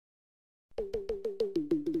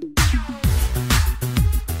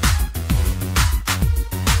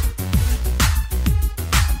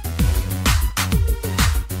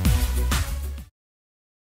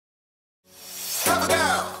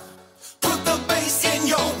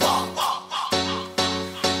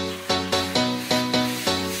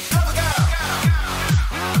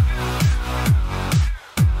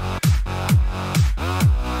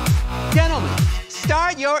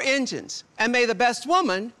engines, and may the best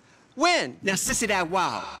woman win. Now, sissy that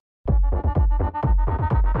wow.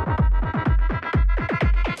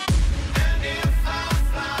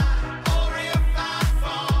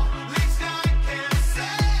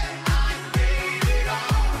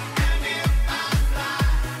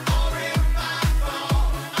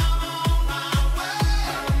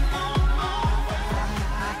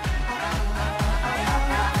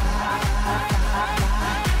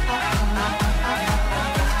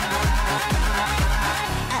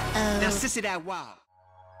 Sissy that wow.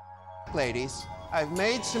 Ladies, I've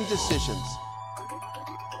made some decisions.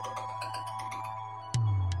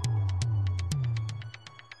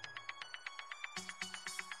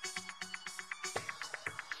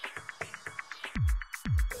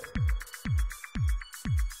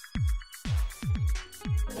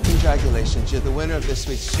 Congratulations, you're the winner of this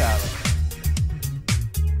week's challenge.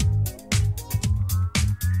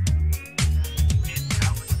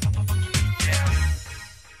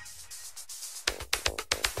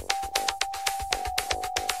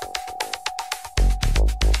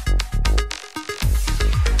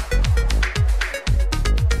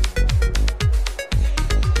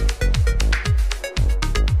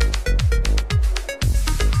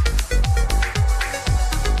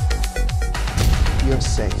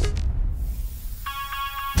 Safe.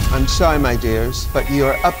 I'm sorry, my dears, but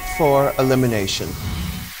you're up for elimination.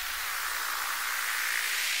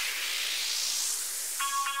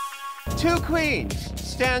 Two queens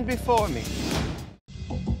stand before me.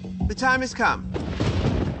 The time has come.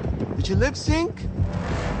 Would you lip sync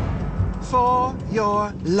for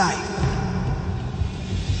your life?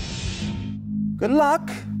 Good luck,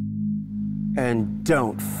 and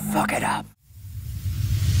don't fuck it up.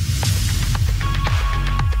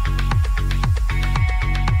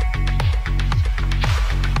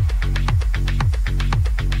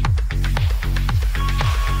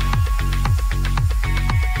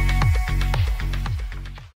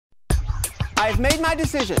 I've made my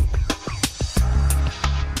decision.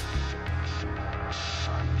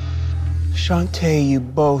 Shantae, you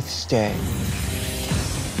both stay.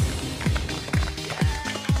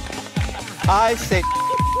 I say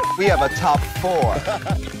we have a top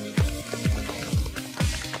 4.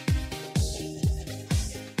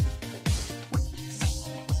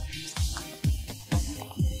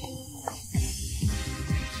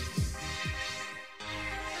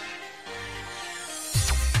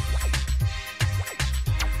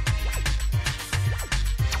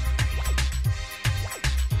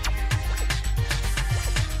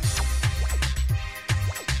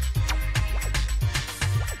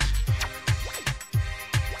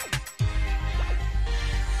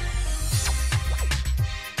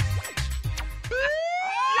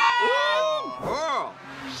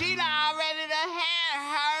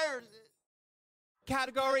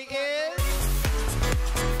 Category is